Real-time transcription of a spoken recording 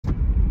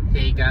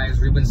Hey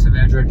guys, Ruben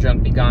Saavedra,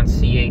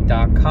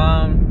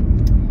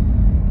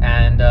 junkbegonca.com,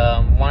 and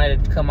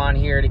wanted to come on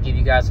here to give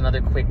you guys another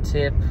quick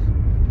tip.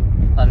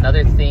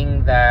 Another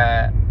thing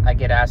that I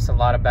get asked a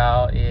lot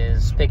about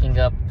is picking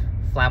up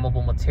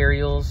flammable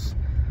materials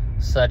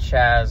such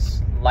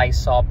as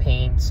Lysol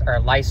paints or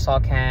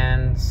Lysol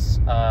cans,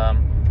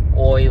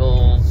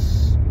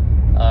 oils,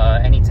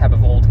 any type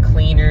of old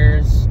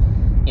cleaners.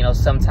 You know,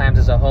 sometimes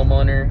as a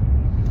homeowner,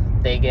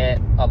 they get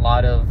a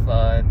lot of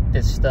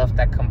this stuff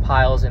that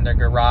compiles in their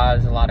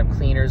garage, a lot of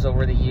cleaners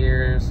over the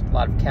years, a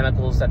lot of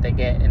chemicals that they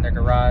get in their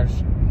garage.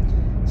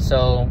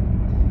 So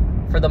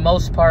for the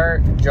most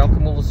part, junk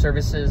removal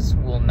services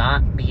will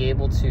not be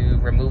able to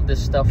remove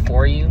this stuff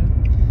for you.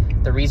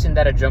 The reason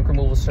that a junk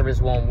removal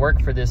service won't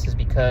work for this is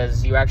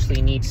because you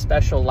actually need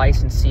special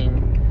licensing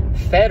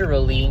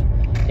federally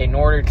in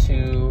order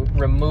to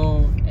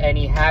remove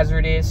any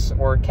hazardous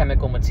or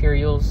chemical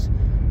materials.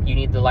 You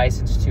need the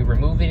license to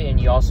remove it, and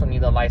you also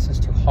need the license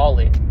to haul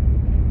it.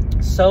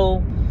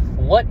 So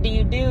what do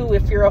you do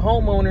if you're a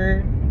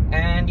homeowner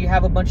and you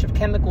have a bunch of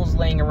chemicals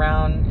laying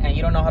around and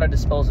you don't know how to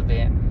dispose of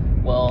it?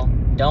 Well,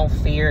 don't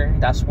fear.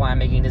 That's why I'm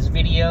making this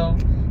video,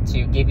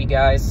 to give you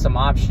guys some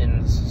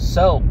options.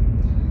 So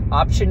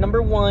option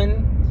number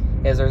one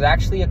is there's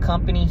actually a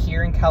company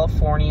here in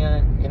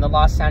California in the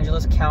Los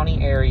Angeles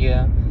County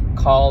area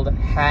called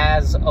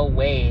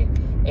Hazaway,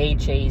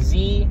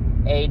 Hazaway.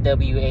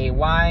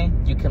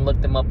 You can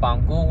look them up on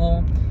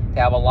Google.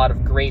 They have a lot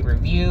of great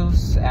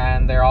reviews,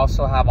 and they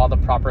also have all the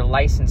proper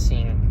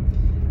licensing.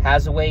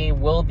 Hazaway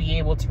will be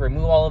able to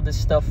remove all of this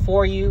stuff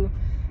for you,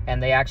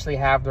 and they actually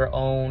have their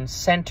own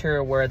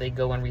center where they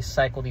go and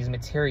recycle these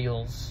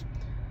materials.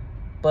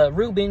 But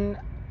Ruben,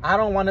 I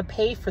don't want to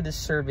pay for this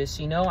service.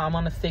 You know, I'm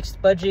on a fixed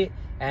budget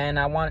and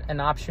I want an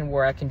option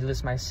where I can do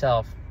this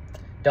myself.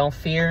 Don't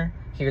fear.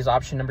 Here's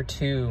option number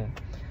two.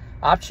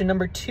 Option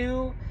number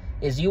two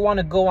is you want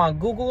to go on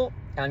Google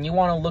and you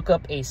want to look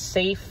up a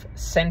safe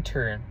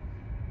center.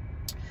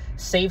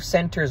 Safe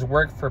centers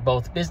work for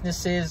both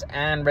businesses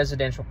and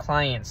residential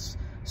clients.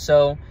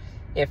 So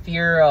if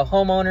you're a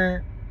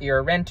homeowner, you're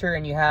a renter,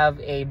 and you have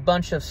a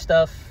bunch of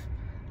stuff,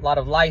 a lot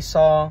of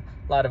Lysol,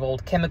 a lot of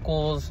old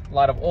chemicals, a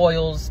lot of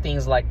oils,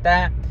 things like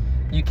that,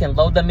 you can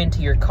load them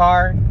into your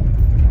car,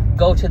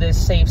 go to this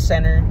safe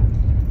center,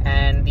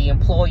 and the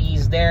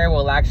employees there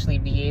will actually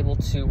be able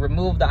to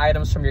remove the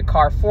items from your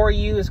car for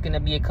you. It's going to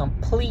be a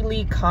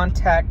completely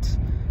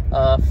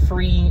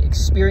contact-free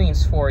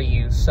experience for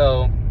you.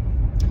 So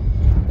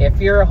if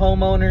you're a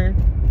homeowner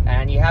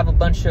and you have a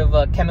bunch of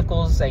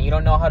chemicals and you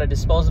don't know how to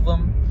dispose of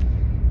them,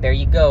 there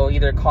you go.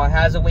 Either call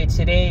Hazaway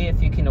today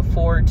if you can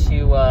afford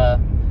to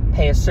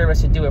pay a service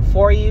to do it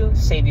for you,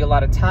 save you a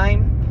lot of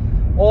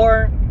time.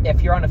 Or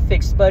if you're on a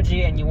fixed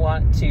budget and you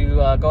want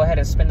to go ahead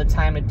and spend the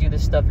time to do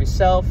this stuff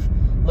yourself,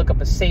 look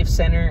up a safe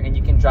center and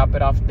you can drop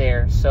it off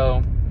there.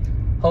 So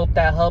hope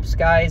that helps,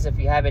 guys. If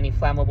you have any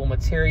flammable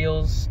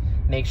materials,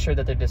 make sure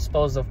that they're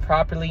disposed of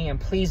properly, and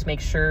please make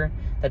sure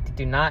that they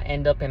do not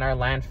end up in our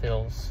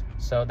landfills.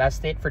 So that's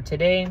it for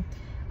today,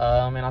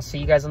 and I'll see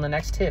you guys on the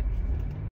next tip.